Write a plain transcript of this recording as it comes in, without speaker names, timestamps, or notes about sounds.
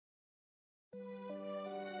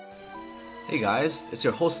Hey guys, it's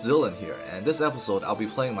your host Zilin here, and this episode I'll be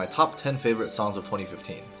playing my top 10 favorite songs of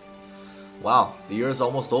 2015. Wow, the year is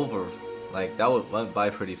almost over. Like, that went by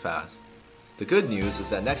pretty fast. The good news is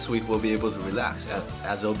that next week we'll be able to relax,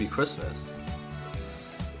 as it'll be Christmas.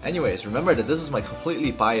 Anyways, remember that this is my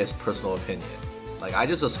completely biased personal opinion. Like, I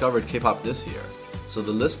just discovered K-pop this year, so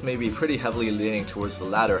the list may be pretty heavily leaning towards the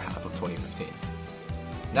latter half of 2015.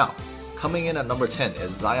 Now, coming in at number 10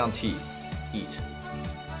 is Zion T, Eat.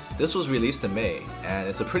 This was released in May, and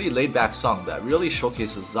it's a pretty laid-back song that really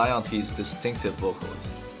showcases Zion T's distinctive vocals.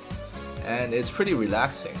 And it's pretty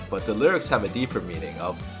relaxing, but the lyrics have a deeper meaning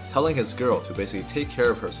of telling his girl to basically take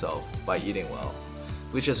care of herself by eating well,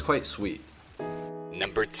 which is quite sweet.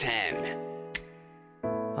 Number 10.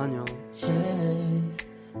 안녕.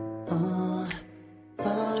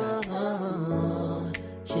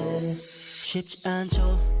 쉽지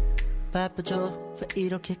않죠. 바쁘죠. 왜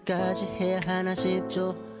이렇게까지 해야 하나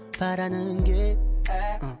싶죠. 바라는 게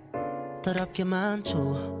더럽게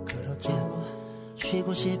많죠. 그렇죠.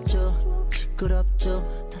 쉬고 싶죠.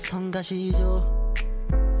 시끄럽죠. 다 성가시죠.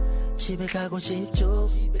 집에 가고 싶죠.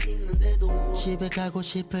 집에 있는데도 집에 가고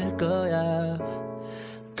싶을 거야.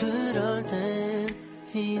 그럴 땐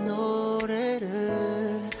이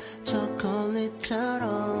노래를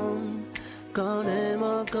초콜릿처럼 꺼내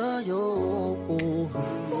먹어요.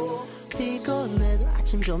 피곤해도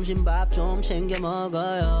아침 점심 밥 좀 챙겨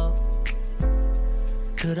먹어요.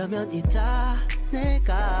 그러면 이따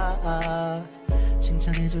내가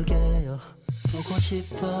칭찬해줄게요. 보고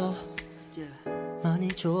싶어 많이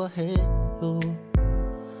좋아해요.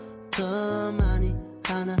 더 많이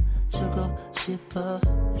안아주고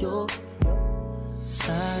싶어요.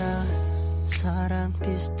 사랑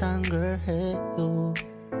비슷한 걸 해요.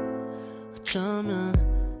 어쩌면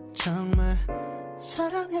정말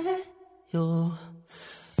사랑해요.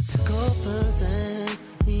 배고플 땐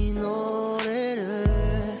이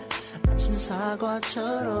노래를 아침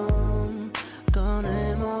사과처럼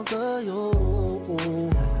꺼내 먹어요.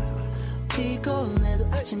 피곤해도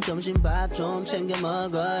아침 점심 밥 좀 챙겨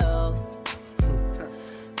먹어요.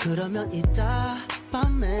 그러면 이따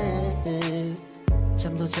밤에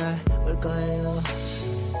잠도 잘 올 거예요.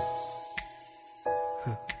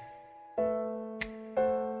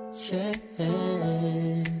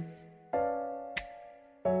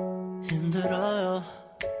 힘들어요.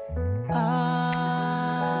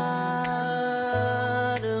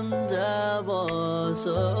 아름다워서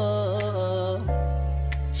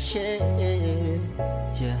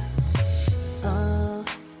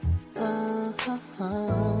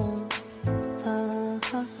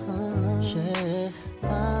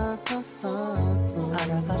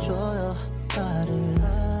알아봐줘요 나를.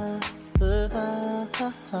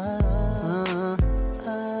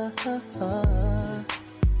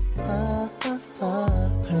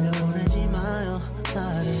 흘려보내지 마요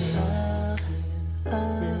나를.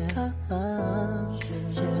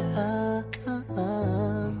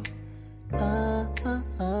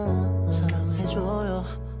 사랑해줘요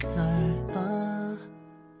날.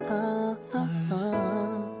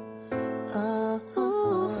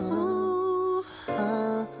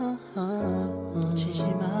 놓치지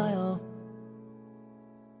마요.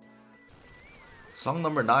 Song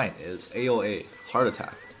number 9 is AOA, Heart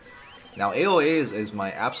Attack. Now AOA is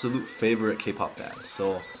my absolute favorite K-pop band,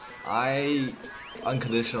 so I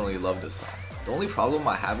unconditionally love this song. The only problem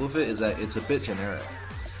I have with it is that it's a bit generic.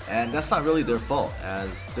 And that's not really their fault, as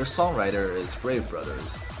their songwriter is Brave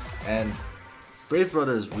Brothers. And Brave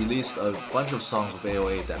Brothers released a bunch of songs with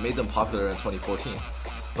AOA that made them popular in 2014.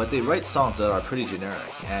 But they write songs that are pretty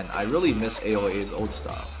generic, and I really miss AOA's old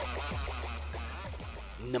style.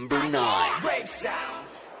 Number 9. Rave sound.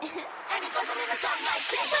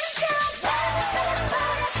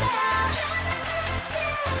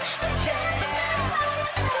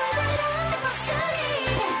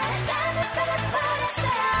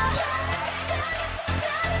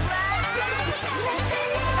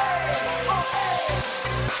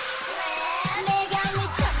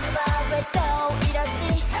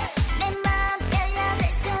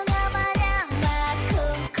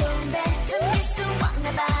 숨길 수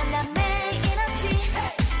없나 봐 난 매일 이렇지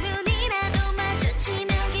눈이라도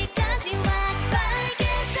마주치면 기까지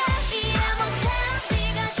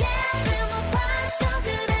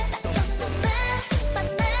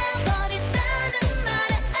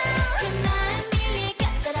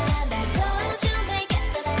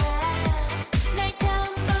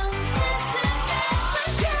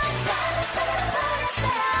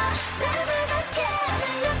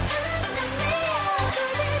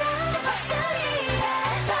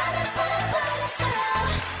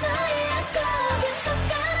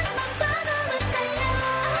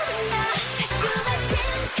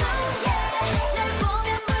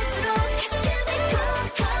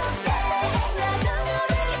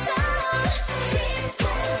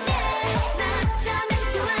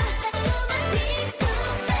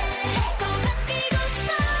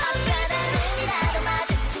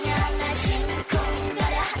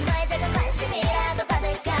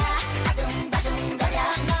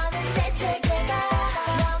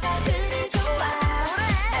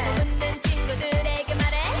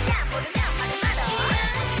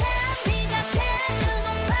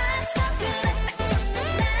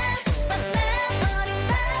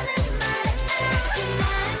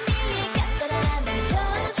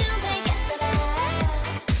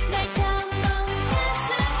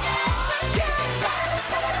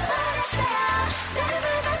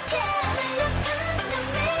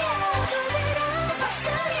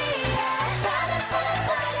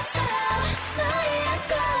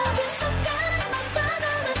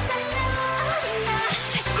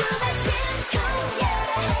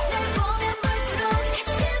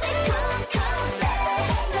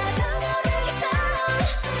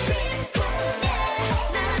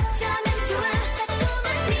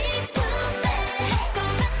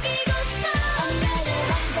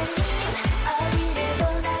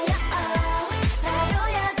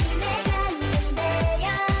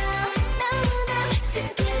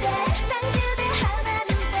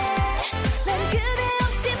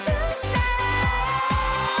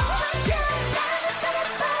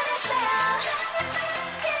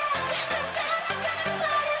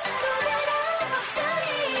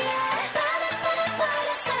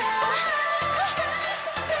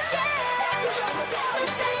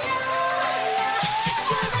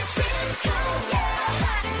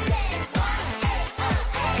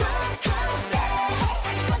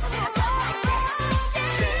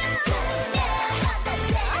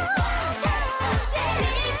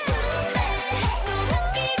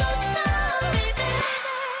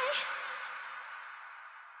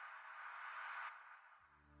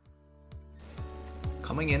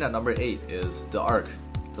Coming in at number 8 is The Ark,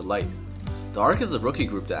 The Light. The Ark is a rookie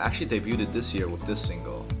group that actually debuted this year with this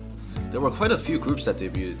single. There were quite a few groups that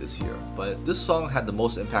debuted this year, but this song had the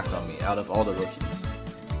most impact on me out of all the rookies.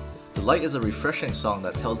 The Light is a refreshing song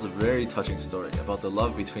that tells a very touching story about the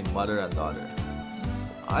love between mother and daughter.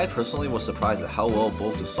 I personally was surprised at how well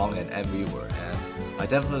both the song and MV were, and I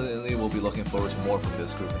definitely will be looking forward to more from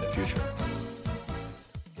this group in the future.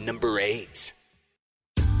 Number 8.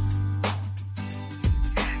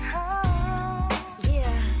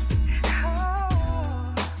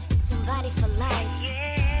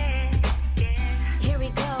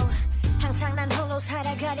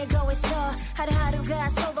 살아가려고 했어 하루하루가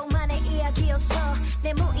소동만의 이야기였어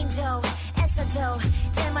내 무인도 애써도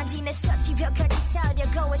잘만 지냈어 집벽까지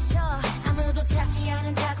살려고 했어 아무도 찾지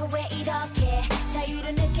않는다고 왜 이렇게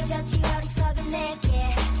자유를 느껴졌지 어리석은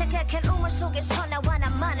내게 착각한 우물 속에서 나와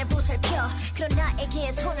나만을 보살펴 그런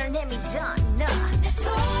나에게 손을 내밀던 너 내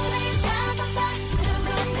손을 잡아봐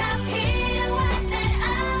누군가 필요할 때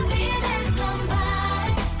I'll be there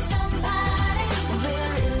somebody somebody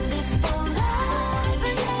we're in this for life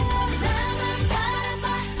나만 바라봐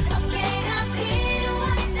어깨가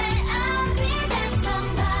필요할 때 I'll be there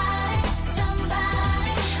somebody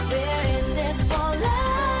somebody we're in this for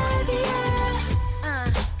life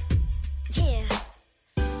yeah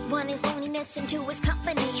one is loneliness and two is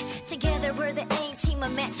company together we're the A-team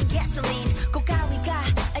of matching gasoline 고가위가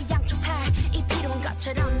양쪽 팔이 필요한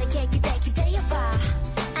것처럼 내게 기대어봐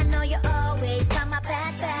I know you always got my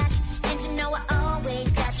back and you know I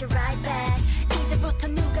always got you right back 이제부터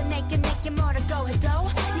누가 내게 뭐라고 해도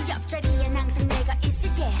네 옆자리엔 항상 내가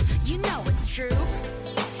있을게 You know it's true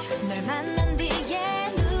널 만난 뒤에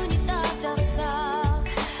눈이 떠졌어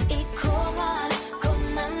이 공원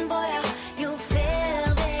곳만 보여 You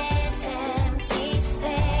feel this empty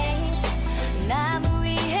space 나를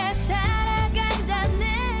위해 살아간다는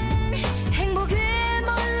행복을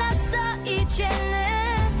몰랐어 이제는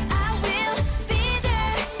I will be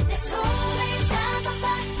there 내 손을 잡아봐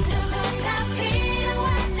누군가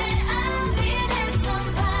필요할 때 I'll be there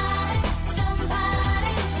somebody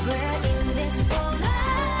somebody we're in this for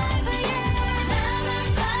life yeah 나만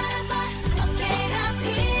바라봐 어깨가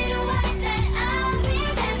필요할 때 I'll be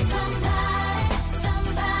there somebody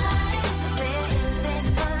somebody we're in this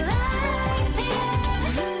for life yeah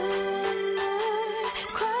눈물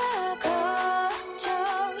과거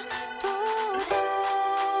정도다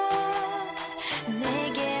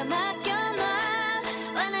내게 맡겨놔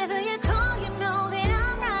Whenever you call you know that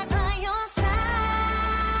I'm right by your side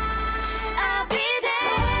I'll be there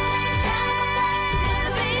손을 잡아봐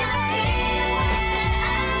누구야 필요할 때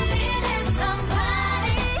I'll be there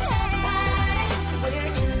somebody somebody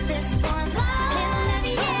we're in this for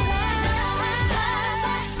life 나만 바라봐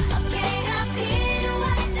어깨가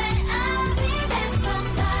필요할 때 I'll be there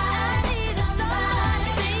somebody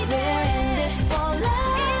somebody we're in this for life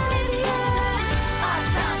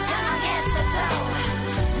어떤 상황에서도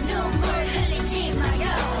눈물 흘리지 마요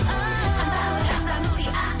한 방울이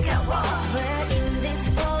아까워 We're in this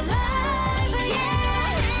for life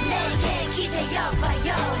yeah 내게 기대어봐요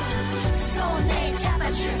손을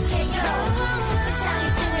잡아줄게요 세상이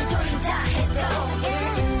등을 돌린다 해도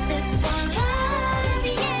We're in this for life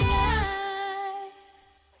yeah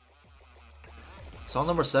Song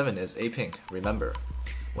number 7 is A-Pink, Remember.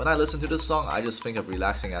 When I listen to this song, I just think of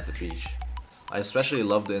relaxing at the beach. I especially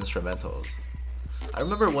love the instrumentals. I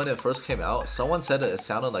remember when it first came out, someone said that it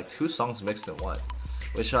sounded like two songs mixed in one,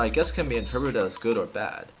 which I guess can be interpreted as good or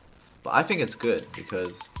bad. But I think it's good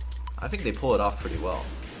because I think they pull it off pretty well.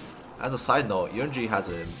 As a side note, Yoonji has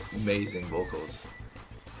amazing vocals.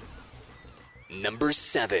 Number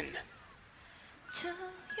 7. Do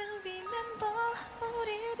you remember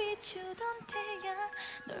우릴 비추던 태양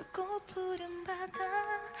넓고 푸른 바다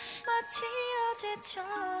마치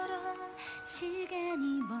어제처럼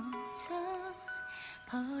시간이 멈춰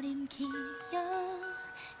버린 기억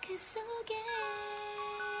그 속에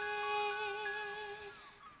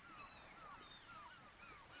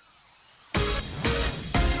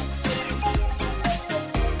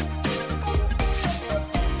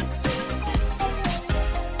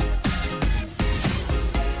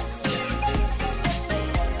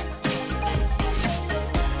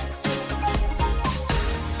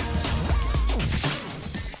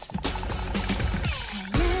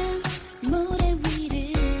모래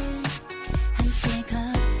위를 함께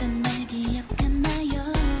걷던 날 기억하나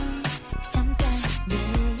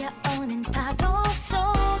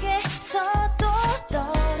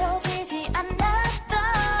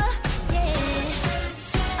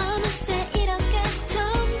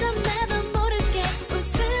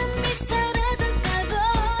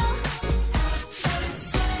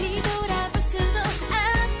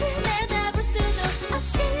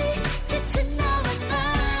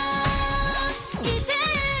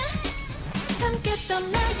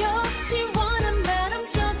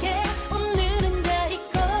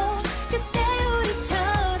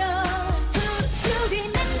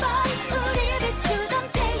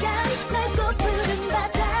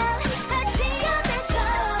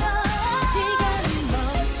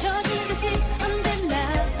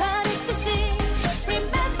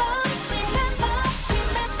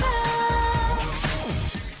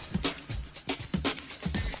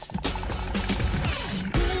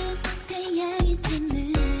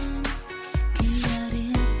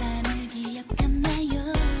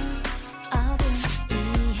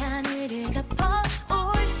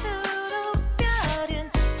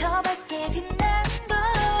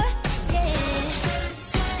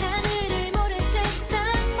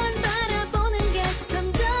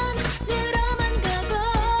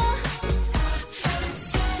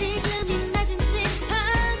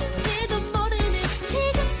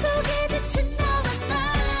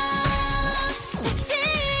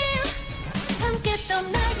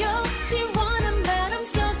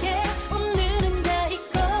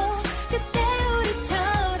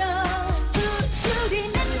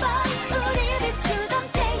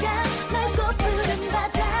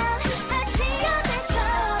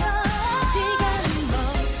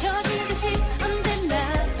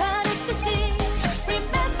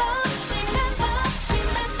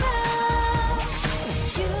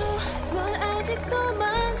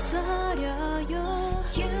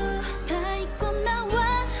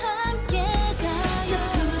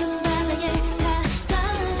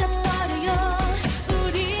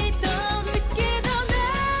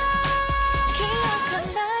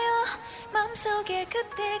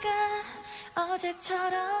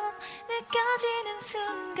어제처럼 느껴지는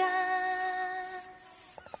순간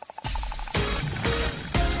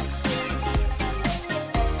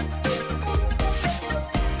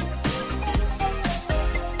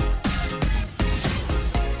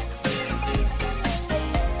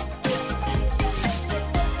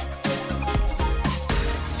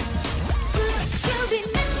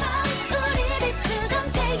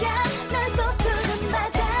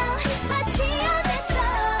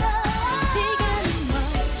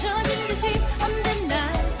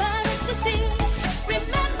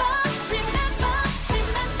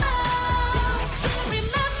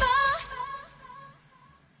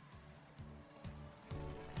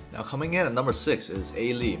Now coming in at number 6 is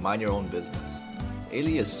A-Lee, Mind Your Own Business.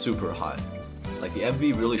 A-Lee is super hot. Like the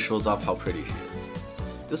MV really shows off how pretty she is.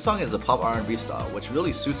 This song is a pop R&B style which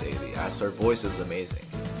really suits A-Lee as her voice is amazing.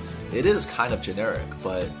 It is kind of generic,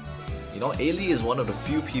 but you know, A-Lee is one of the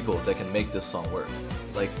few people that can make this song work.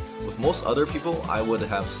 Like with most other people, I would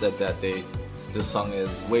have said that this song is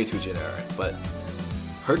way too generic, but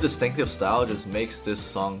her distinctive style just makes this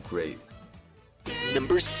song great.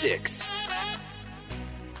 Number 6.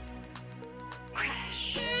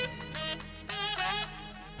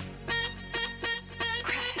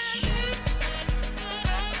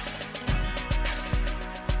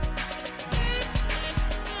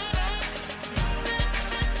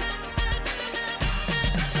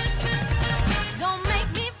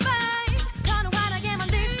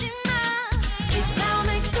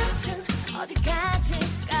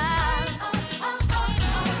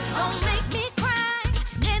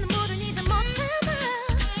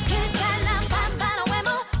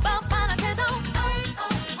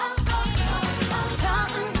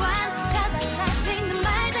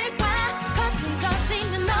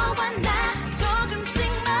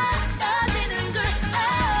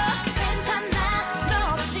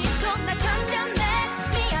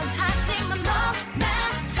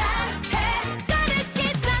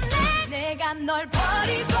 널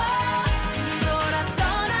버리고 뒤돌아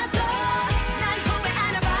떠나도 난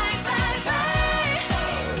후회하나 bye bye bye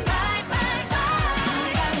bye bye bye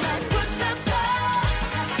네가 날 붙잡고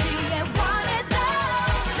다시 원해도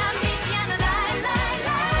난 믿지 않아 lie lie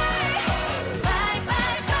lie bye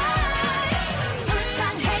bye bye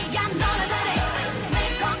불쌍해 야 너나 잘해 내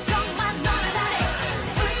걱정만 너나 잘해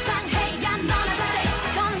불쌍해 야 너나 잘해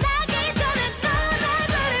떠나기 전에 너나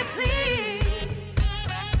잘해 please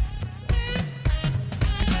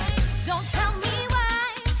Don't tell me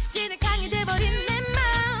why 지나가게 돼버린 내 맘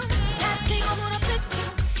다치고 물어뜯긴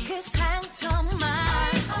그 상처만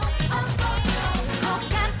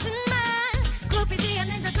똑같은 말 굽히지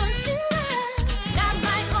않는 자존심만 난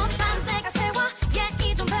말고 딴 데가 세워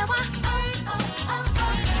얘기 좀 배워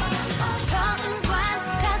정관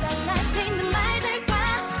다 달라지는 말들과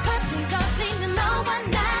거칠어지는 너와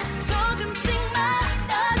나 조금씩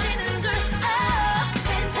멀어지는 둘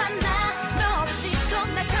괜찮아 너 없이 또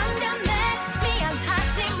나 견뎌내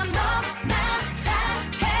미안하지만 너 나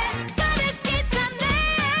잘해 가르기 전에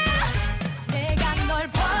내가 널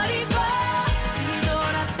버리고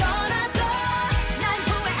뒤돌아 떠나도 난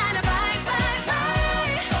후회하나 bye bye bye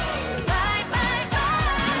bye bye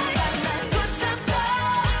bye 네가 날 붙잡고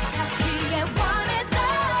다시 원해도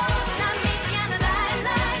난 믿지 않아 lie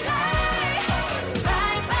lie lie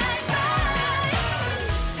bye bye bye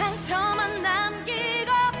상처만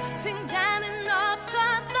남기고 승자는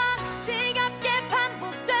없었던 지겹게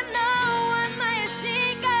반복된 너와 나의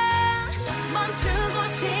시간 멈추고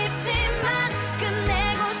싶지만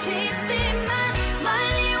끝내고 싶지만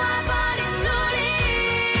멀리 와버린 우리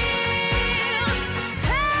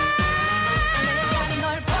내가 널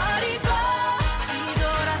버리고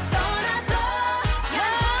뒤돌아 떠나도 난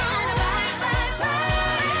bye bye bye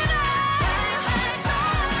bye bye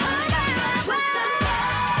bye 붙잡고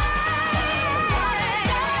다시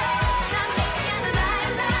원해도 난 믿지 않아 lie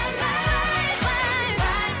lie lie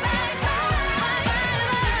bye bye bye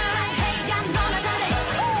불쌍해 야 너나 잘해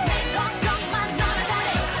내 걱정만 너나 잘해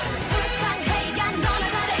불쌍해 야 너나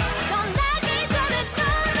잘해 떠나기 전에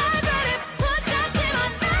너나 잘해 붙잡지만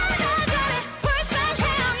너나 잘해 불쌍해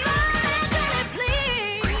너나 잘해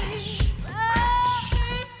please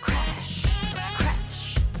crash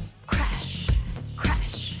crash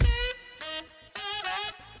crash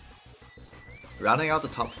Rounding out the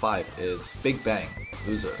top 5 is Big Bang,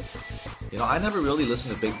 Loser. You know, I never really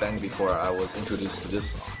listened to Big Bang before I was introduced to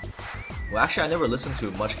this song. Well, actually, I never listened to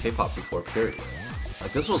much K-pop before, period.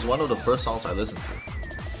 Like, this was one of the first songs I listened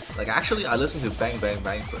to. Like, actually, I listened to Bang Bang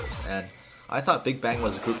Bang first, and I thought Big Bang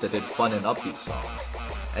was a group that did fun and upbeat songs.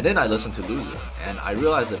 And then I listened to Loser, and I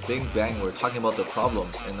realized that Big Bang were talking about the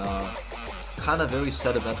problems in kind of very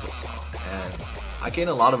sentimental song, and I gain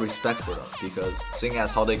a lot of respect for them because seeing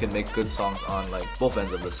as how they can make good songs on like both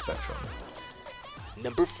ends of the spectrum.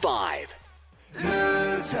 Number 5.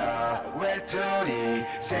 Loser 외톨이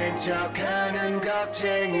센 척하는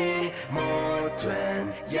겁쟁이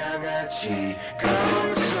못된 양아치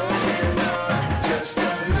거울 속에 넌 Just a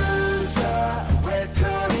loser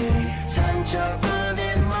외톨이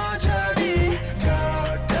상처뿐인 머저리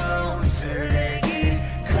더러운 쓰레기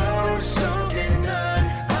거울 속에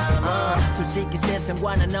넌 솔직히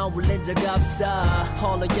세상과는 어울린 적 없어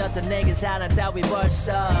홀로였던 내게 사랑 따위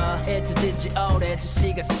벌써 잊혀진 지 오래전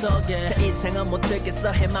시간 속에 더 이상은 못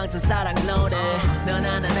듣겠어 해망전 사랑 노래 넌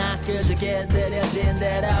하나나 그저 길들여진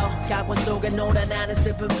대로 각본 속에 놀아나는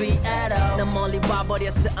슬픈 위에로 난 멀리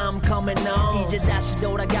와버렸어 I'm coming home 이제 다시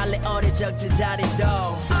돌아갈래 어릴 적 제자리도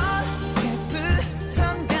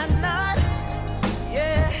언제부턴가 난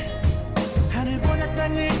하늘보다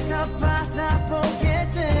땅을 더 바라보게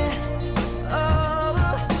돼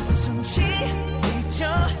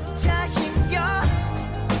숨쉬기조차 힘겨워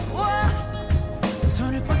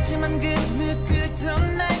손을 뻗지만 그 누구도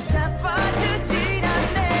날 잡아주질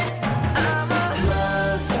않네 I'm a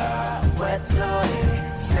loser 외톨이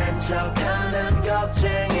센 척하는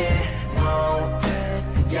겁쟁이 못된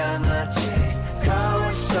양아치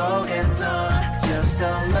거울 속에 넌 Just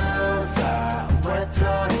a loser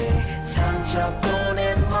외톨이 상처뿐인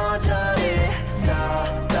머저리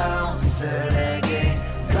더러운 쓰레기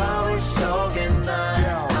거울 속에 난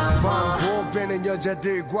반복되는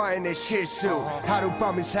여자들과의 내 실수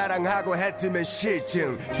하룻밤을 사랑하고 해뜨면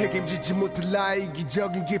실증 책임지지 못할 나의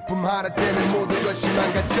이기적인 기쁨 하나 때문에 모든 것이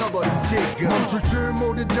망가져버린 지금 멈출 줄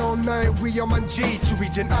모르던 나의 위험한 지주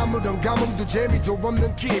이젠 아무런 감흥도 재미도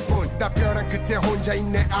없는 기분 나 벼랑 끝에 혼자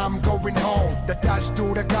있네 I'm going home 나 다시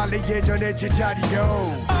돌아갈래 예전의 제자리로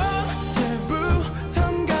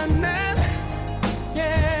언제부턴가 난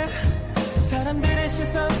사람들의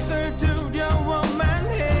시선을 두려워만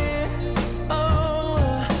해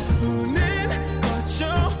우는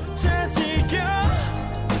것조차 지겨워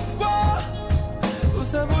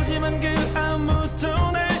웃어보지만 그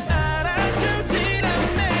아무도 날 알아주질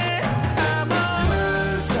않네 I'm a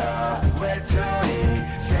loser 외톨이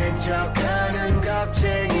센 척하는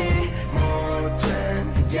겁쟁이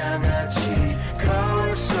못된 양아치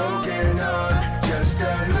거울 속에 넌 Just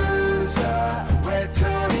a loser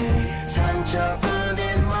외톨이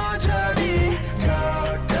상처뿐인 머저리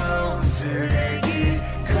더러운 쓰레기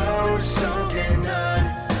거울 속에 넌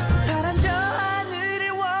파란 저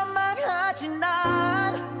하늘을 원망하지 난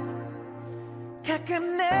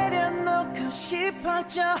가끔 내려놓고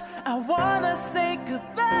싶어져 I wanna say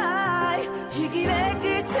goodbye 이 길의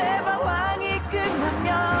끝에 방황이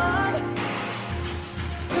끝나면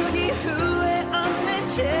우리 후회 없는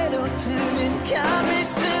채로 드는 감을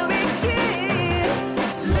수 있길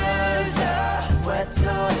Loser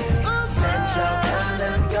외톨이 센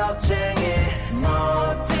척하는 겁쟁이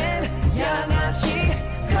못된 양아치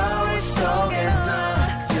거울 속에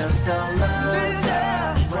넌 Just a loser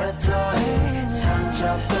외톨이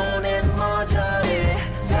상처뿐인 머저리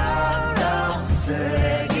더러운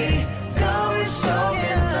쓰레기 거울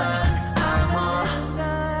속에 넌 I'm a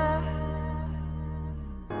loser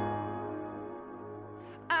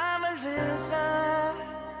I'm a loser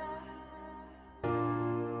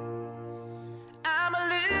I'm a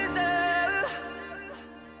loser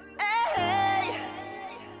hey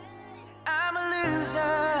I'm a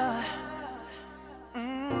loser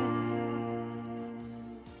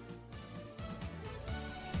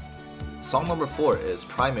Song number 4 is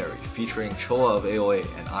Primary, featuring Choa of AOA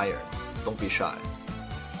and Iron, Don't Be Shy.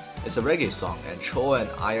 It's a reggae song, and Choa and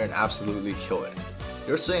Iron absolutely kill it.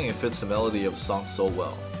 Their singing fits the melody of the song so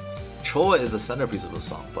well. Choa is the centerpiece of the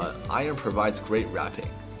song, but Iron provides great rapping.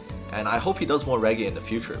 And I hope he does more reggae in the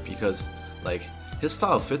future because, like, his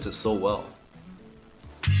style fits it so well.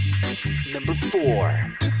 Number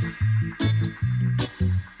 4.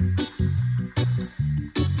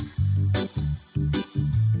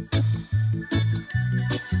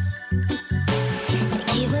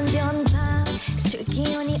 기분 좋은 밤 술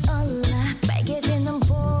기운이 올라 빨개지는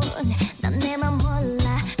넌 내 맘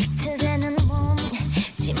몰라 비틀대는 몸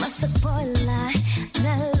치마 속 보일라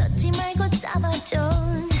날 놓지 말고 잡아줘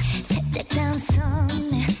살짝 닿은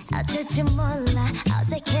손에 어쩔 줄 몰라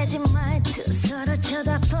어색해진 말투 서로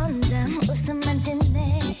쳐다본다 웃음만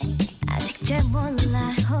짓네 아직 잘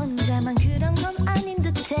몰라 혼자만 그런 건 아닌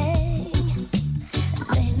듯해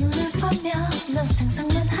내 눈을 보며 넌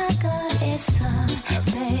상상만 하고 있어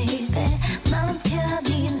baby 마음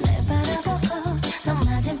편히 날 바라보고 넌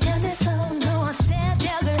맞은편에서 누워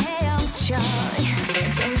새벽을 헤엄쳐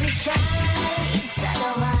Don't be shy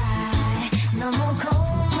다가와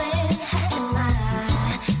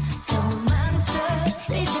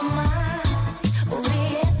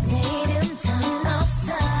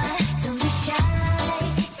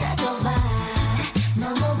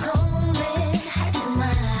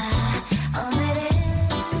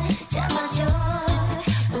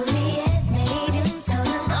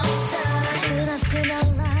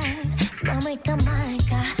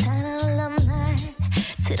날까 달아올라 날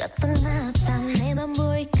들었던 나단 내맘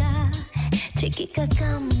보일까 들기가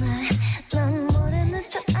겁나 넌 모르는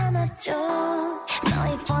척 안아줘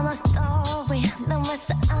너의 번호 스토리 넌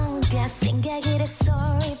벌써 엉겨 생각이래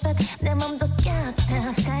sorry but 내 맘도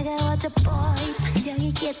곁에 다가와줘 boy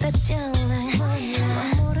여기 깨닫잖아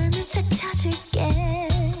넌 모르는 척 쳐줄게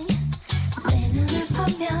내 눈을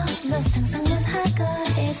보면 넌 상상만 하고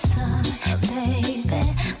있어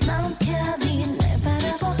baby 마음 편히 날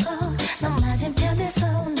바라보고 넌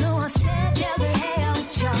맞은편에서 누워 새벽을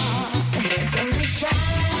헤엄쳐 Don't be shy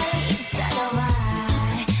다가와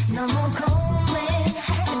너무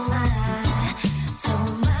고민하지 마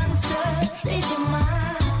도망설이지 마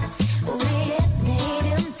우리의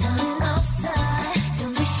내일은 더는 없어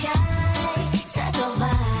Don't be shy 다가와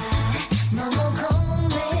너무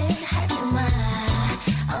고민하지 마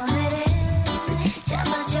오늘은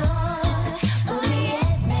잡아줘 우리의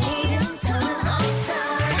내일은 더는 없어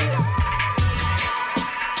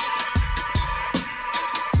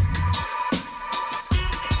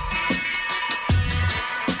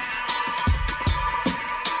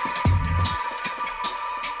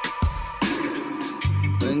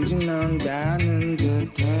왠지 넌 닿는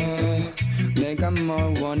듯해 내가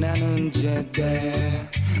뭘 원하는지 대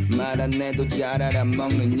말 안 해도 잘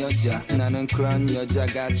알아먹는 여자 나는 그런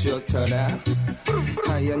여자가 좋더라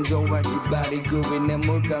하얀 도화지 바리 그 위 내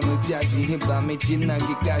물감을 짜지 이 밤이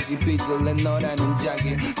지나기까지 빚을 내 너라는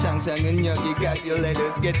자기 상상은 여기까지 Let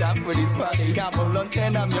us get up for this party 가 물론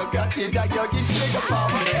대남여 같이 다 여기 trigger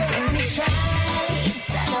power Don't be shy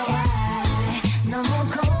다가와 너무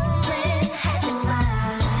고민하지 마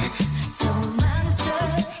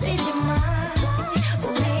도망설이지 마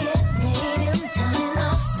우리의 내일은 더는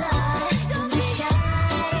없어 Don't be shy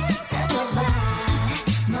다가와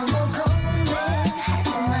너무 고민하지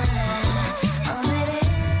마 오늘은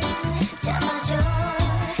잡아줘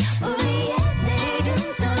우리의 내일은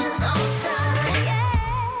더는 없어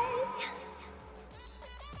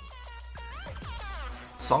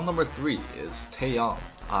Song number 3 is Taeyang,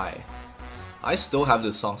 I still have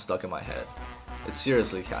this song stuck in my head. It's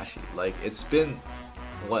seriously catchy. Like, it's been,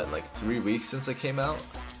 what, like 3 weeks since it came out?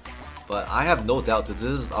 But I have no doubt that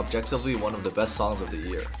this is objectively one of the best songs of the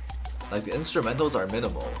year. Like, the instrumentals are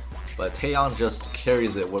minimal, but Taeyang just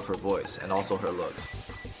carries it with her voice and also her looks.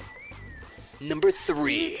 Number 3.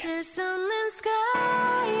 잊을 수 없는 sky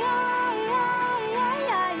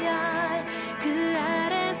그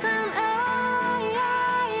아래선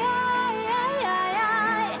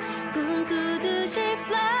꿈꾸듯이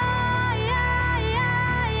fly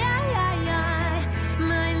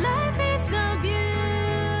My life is so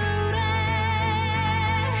beautiful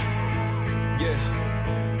Yeah.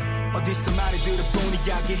 어디서 많이 들어본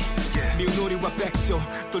이야기 미운 우리와 백조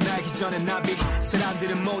또 날기 전에 나비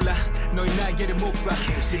사람들은 몰라 너의 날개를 못봐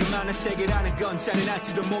지금 많은 세계라는 건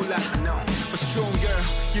잔인할지도 몰라 A strong girl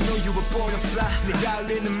you know you were born to fly 네가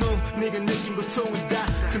흘리는 무 네가 느낀 고통을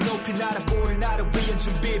다그 높이 날아보는 나를 위한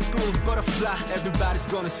준비뿐 Butterfly everybody's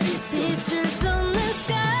gonna see it soon 잊을 수 없는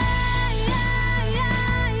sky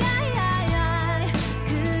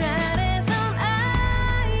그 아래선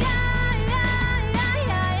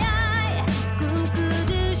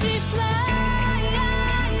꿈꾸듯이 fly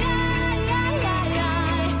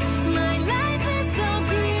My life is so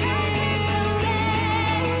beautiful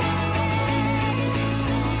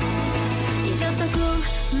잊었던 꿈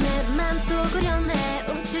내 맘 또 그렸네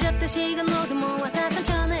움츠렸던 시간 모두 모아 다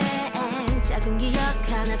삼켜내 작은 기억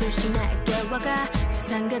하나 둘씩 날 깨워가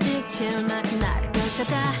세상 가득 채울 만큼 나를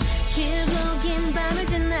펼쳐가 길고 긴 밤을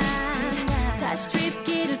지나 다시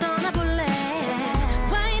트립길을 떠나볼래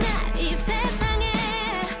Why not 이 세상에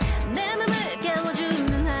내 맘을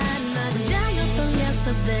깨워주는 한 나 혼자였던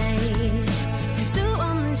yesterday 질 수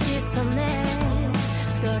없는 시선에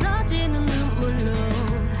떨어지는 눈물로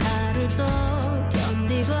하루를 또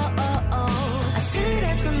견디고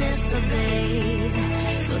아슬했던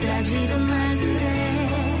yesterday 쏟아지던 말들에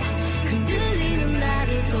흔들리는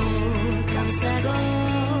나를 또 감싸고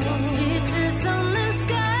잊을 수 없는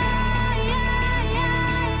sky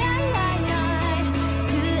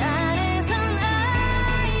그 아래선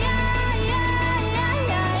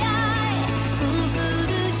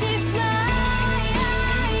꿈꾸듯이 fly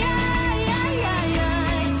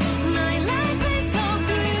My life is so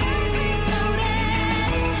beautiful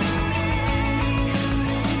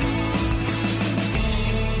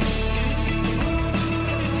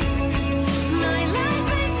My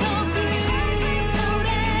life is so beautiful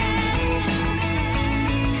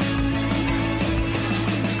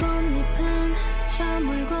꽃잎은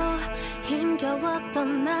저물고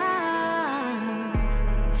힘겨웠던 나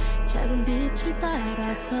작은 빛을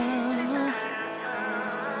따라서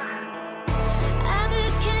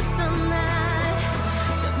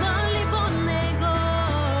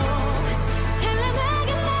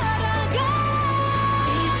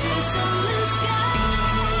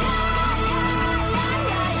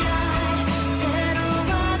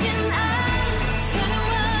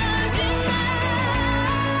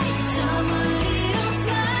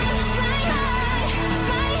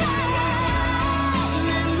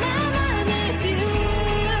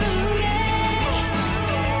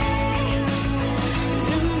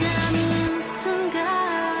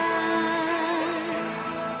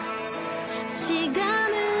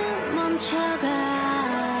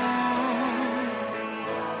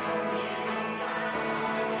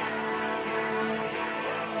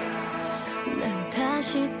난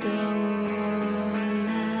다시 떠올라.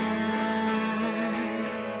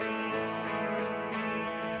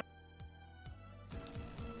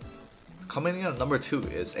 Coming in at number 2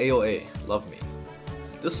 is AOA, Love Me.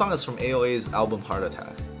 This song is from AOA's album Heart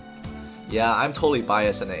Attack. Yeah, I'm totally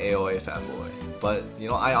biased and an AOA fanboy, but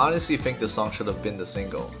I honestly think this song should have been the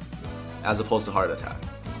single, as opposed to Heart Attack.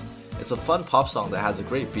 It's a fun pop song that has a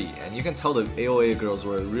great beat, and you can tell the AOA girls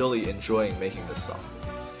were really enjoying making this song.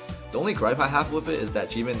 The only gripe I have with it is that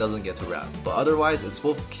Jimin doesn't get to rap, but otherwise it's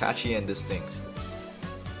both catchy and distinct.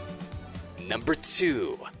 Number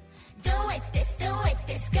 2. Do it this girl.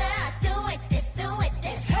 Do it this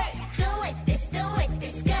hey. Do it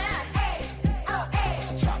this girl. Hey, oh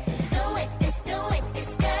hey. Do it this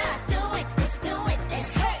girl. Do it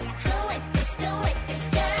this hey. Do it this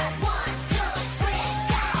girl. 1, 2, 3,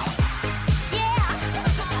 go. Yeah.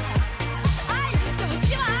 아이 진짜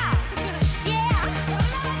웃지 마. Yeah.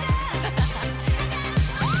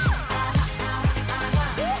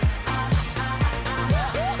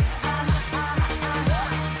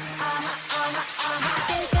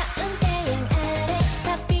 뜨거운 태양 아래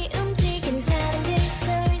바삐 움직이는 사람들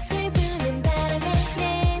술술 부는 바람에 내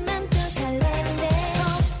맘도 설레는데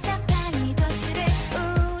복잡한 이 도시를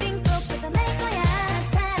우린 꼭 벗어날 거야.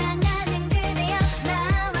 사랑하는 그대여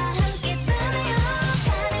나와 함께 떠나요.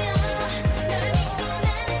 가네요. 널 믿고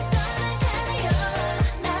나는 떠나가네요.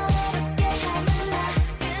 나 외롭게 하지 마.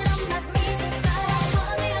 그런 맘 잊을 거라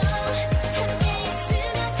보네요. 함께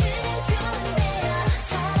있으면 그냥 좋은데요.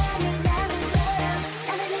 사랑을 나눈 거야.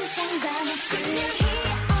 나는 항상 반했으니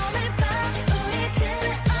오늘 밤 우리 둘은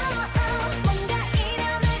뭔가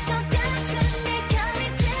일어날 것 같은 내 감이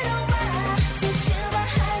들어와.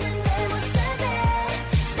 수줍어하는 내 모습에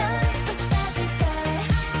넌 푹 빠질 거야.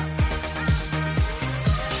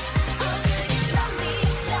 Oh, do you love me,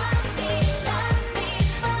 love me, love me,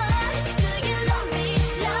 boy? Do you love me,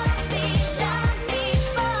 love me, love me,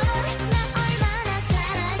 boy? 나 얼마나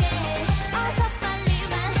사랑해. 어서 빨리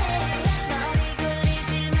말해. 머리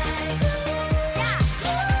굴리지 말고.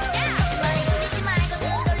 머리 굴리지 말고 눈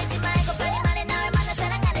돌리지 말고 빨리 말해. 나 얼마나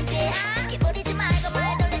사랑하는지. 기부리지 말고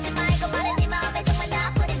말 돌리지 말고 말해. 네 마음에 정말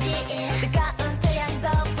나뿐인지. 뜨거운 태양도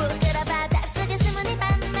부끄러 바닷속에 숨은 이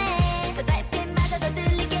밤에 저 달빛마저도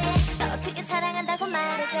들리게 더 크게 사랑한다고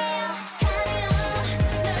말해줘요. 가네요.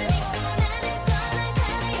 널 믿고 나는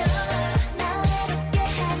떠나가네요. 나 외롭게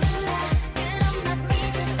하지 마. 그런 맘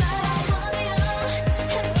잊을 거라 보네요.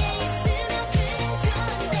 함께 있으면 그냥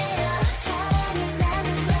좋은데요. 사랑을 나눈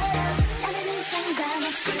거야. 나는 항상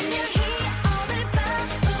반했으니 오늘 밤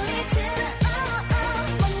우리 둘은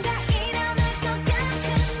뭔가 일어날 것 같은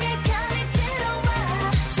내 감이 들어와.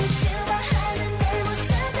 수줍어하는 내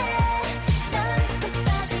모습에 넌 푹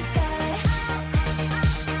빠질 거야.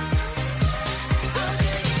 Oh, do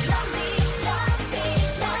you love me, love me,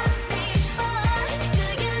 love me, boy? Do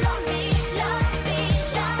you love me, love me,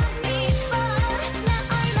 love me, boy? 나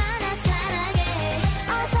얼마나 사랑해.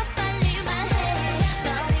 어서 빨리 말해.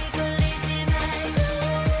 머리 굴리지 말고.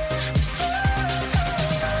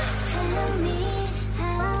 Tell me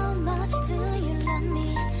how much do you love me,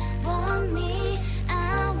 want me? I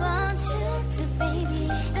want you to, baby.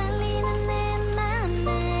 떨리는 내 맘에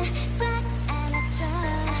꽉 안아줘.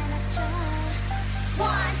 1,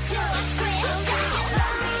 2, 3, go. Do you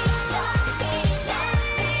love me, love me, love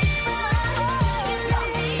me, boy? Do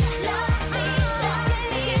you love me, love me, love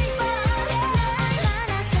me, boy?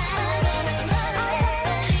 얼마나 사랑해.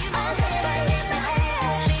 어서 빨리 말해.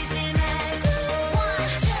 굴리지 말고.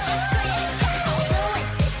 1, 2, 3, go. Do it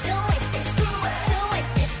this, do it this,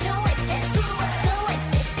 do it this, do it this, do it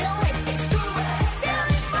this, do it this, do it. Tell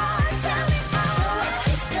me more, tell me more.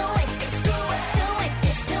 Do it this, do it this, do it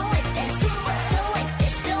this, do it this, do it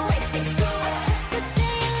this, do it this, do it. But do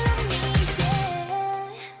you love me, yeah?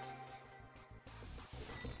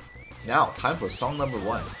 Now, time for song number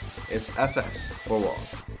 1. It's FX, 4 Walls.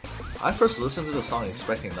 I first listened to the song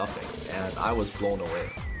expecting nothing, and I was blown away.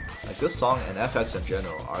 Like, this song and FX in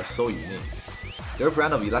general are so unique. Their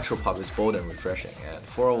brand of electropop is bold and refreshing, and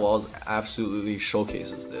 4 Walls absolutely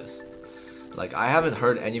showcases this. Like, I haven't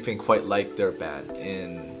heard anything quite like their band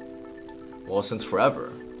since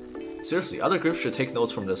forever. Seriously, other groups should take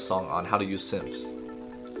notes from this song on how to use synths.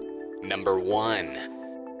 Number 1.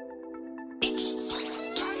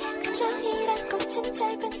 감정이란 꽃은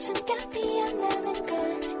짧은 순간 피어나는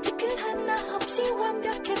걸 그 하나 없이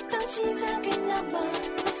완벽했던 시작이나 봐.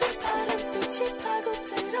 어서 파란 빛이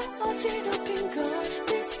파고들어 어지럽힌 걸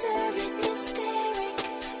Mysteric, mysteric.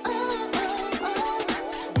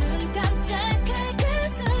 눈 깜짝할 그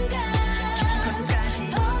순간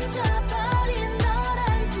번져버린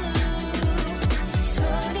노란 불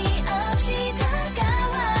소리 없이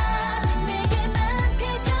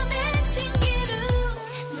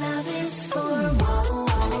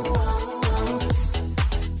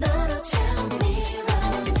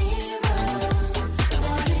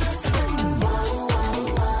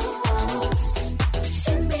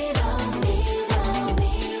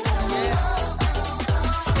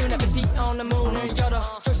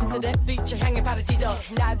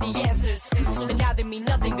있어 Not the answers And now they mean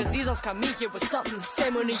nothing Cause these songs come me here with something 새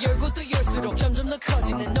문을 열고 또 열수록 점점 더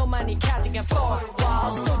커지는 너만이 가득한 four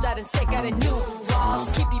walls 또 다른 색깔의 new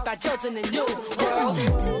walls 깊이 빠져드는 new world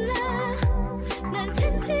난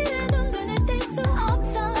진실한 눈을 뗄 수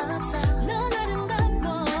없어 넌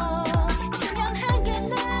아름다워 투명하게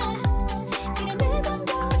난 그냥 내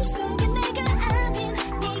거울 속에 내가 아닌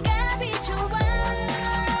네가 비춰와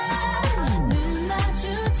눈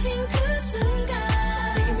마주친 그 순간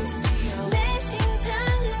내게 미소 지어 내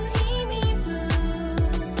심장은 이미 blue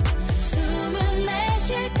숨을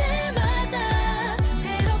내쉴 때마다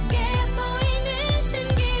새롭게 보이는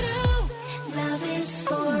신기루 Love is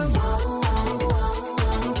for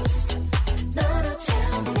너로 참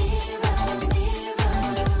mirror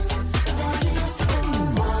mirror Love is for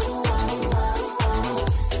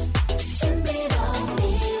신비로운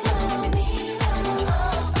mirror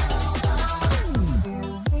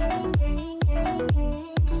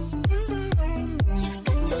You've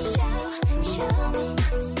got to show me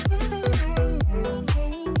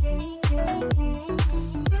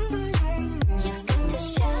You've got to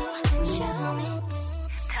show me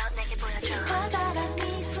더 내게 보여줘 커다란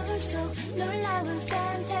이불 속 놀라운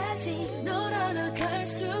판타지 너라로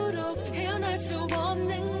갈수록 헤어날 수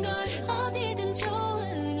없는 걸 어디든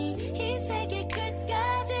좋으니 이 세계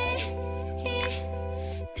끝까지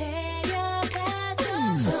데려가줘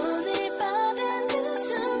손을 뻗은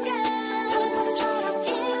순간 파란 파도처럼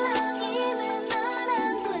일렁이는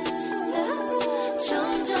너란 blue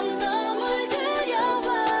점점 더 물들여와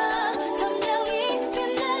선명히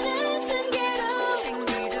빛나는 신기루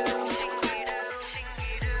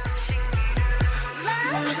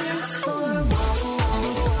Love is for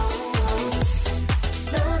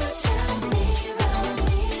너로 참 mirror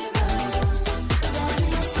mirror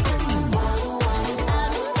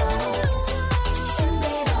Love is for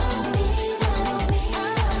신비로운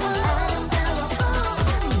mirror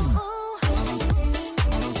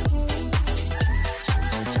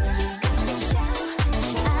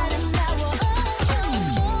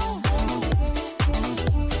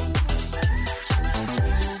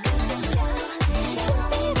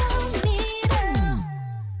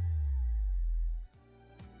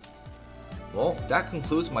Well, that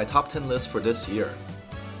concludes my top 10 list for this year.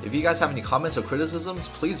 If you guys have any comments or criticisms,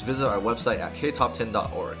 please visit our website at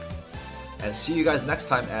ktop10.org. And see you guys next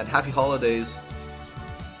time, and happy holidays!